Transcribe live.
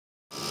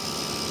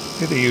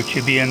to the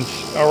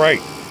YouTubians. All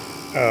right,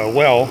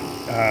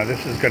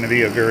 this is going to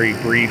be a very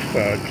brief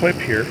clip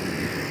here,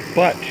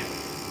 but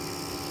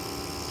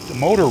the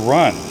motor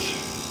runs.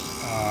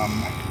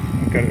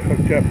 I've got it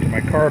hooked up to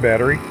my car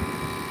battery.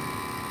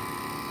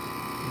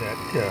 That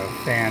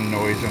fan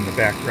noise in the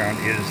background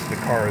is the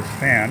car's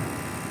fan.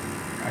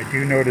 I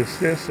do notice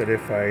this, that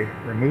if I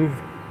remove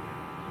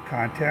the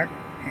contact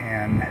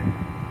and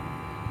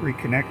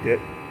reconnect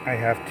it, I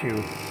have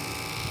to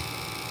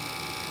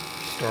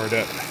start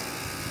up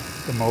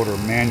the motor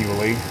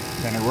manually,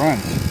 then it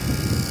runs. If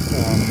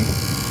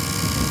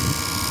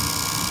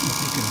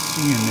you can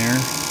see in there,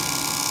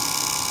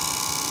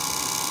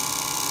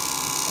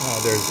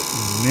 there's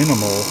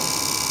minimal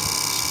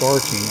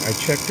sparking. I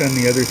checked on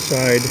the other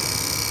side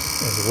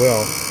as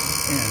well,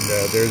 and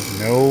there's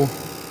no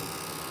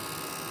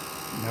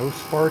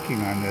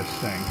sparking on this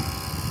thing.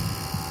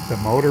 The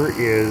motor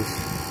is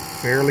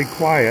fairly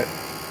quiet.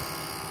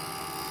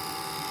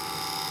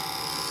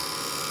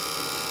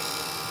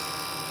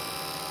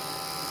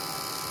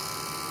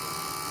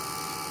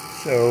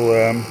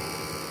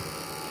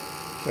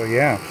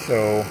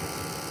 So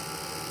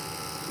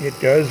it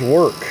does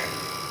work.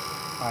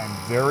 I'm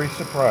very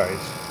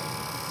surprised.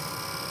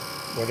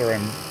 Whether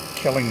I'm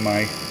killing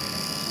my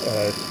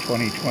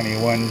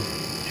 2021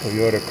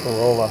 Toyota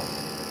Corolla,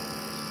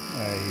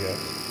 I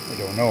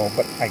don't know,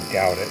 but I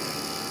doubt it.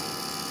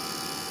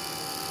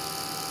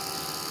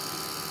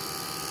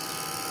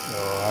 So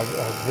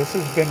this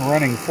has been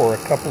running for a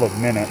couple of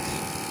minutes.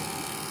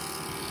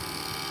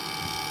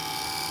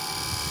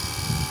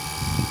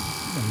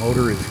 The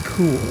motor is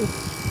cool.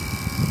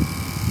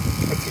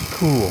 That's a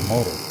cool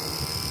motor.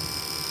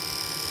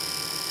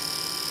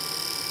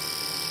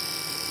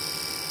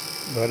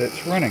 But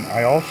it's running.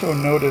 I also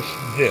noticed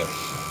this,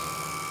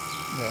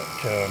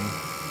 that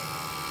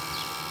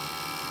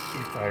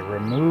if I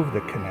remove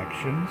the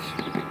connections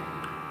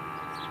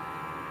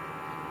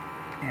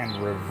and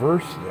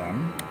reverse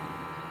them,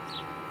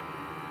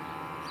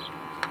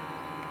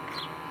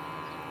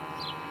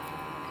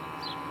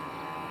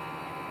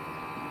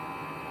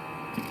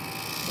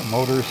 the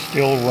motor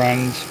still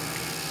runs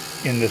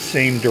in the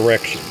same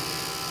direction.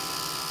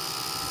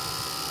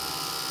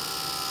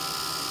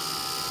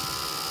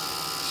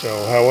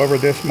 So however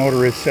this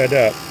motor is set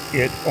up,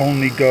 it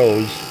only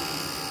goes,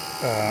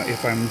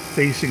 if I'm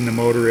facing the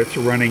motor, it's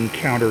running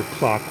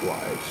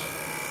counterclockwise.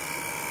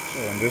 So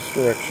in this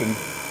direction,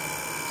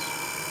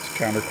 it's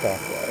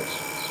counterclockwise.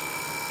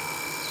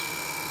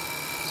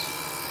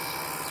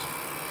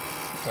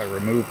 If I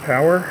remove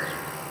power,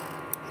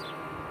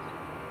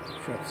 it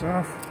shuts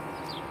off.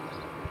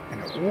 And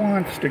it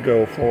wants to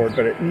go forward,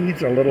 but it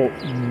needs a little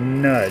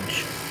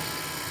nudge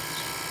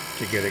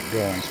to get it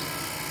going.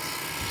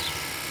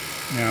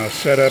 Now,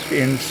 set up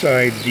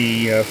inside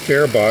the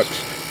fare box,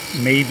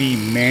 maybe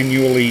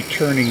manually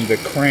turning the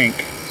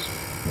crank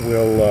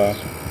will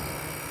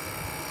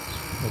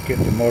get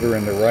the motor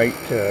in the right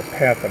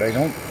path, but I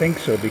don't think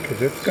so,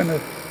 because it's gonna,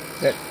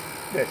 that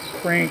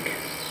crank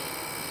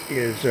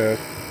is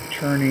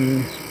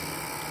turning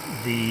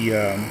the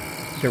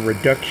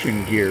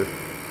reduction gear.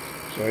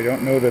 So I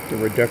don't know that the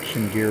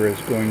reduction gear is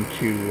going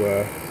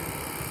to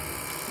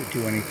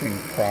do anything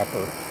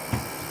proper.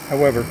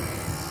 However,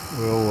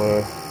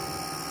 we'll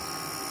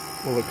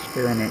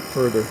experiment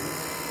further.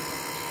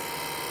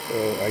 So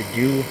I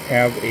do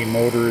have a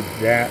motor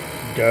that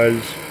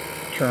does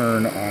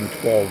turn on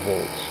 12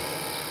 volts.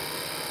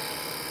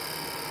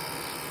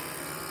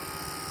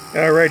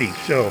 Alrighty,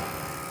 so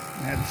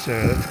that's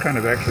kind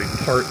of actually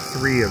part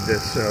 3 of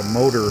this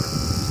motor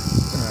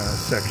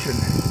section.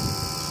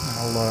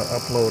 I'll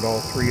upload all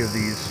 3 of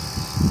these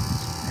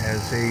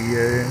as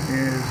a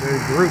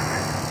group.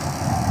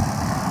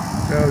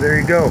 So there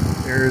you go.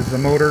 There's the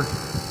motor,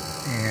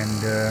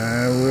 and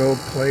we'll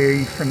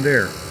play from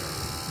there. In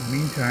the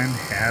meantime,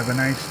 have a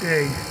nice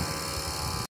day.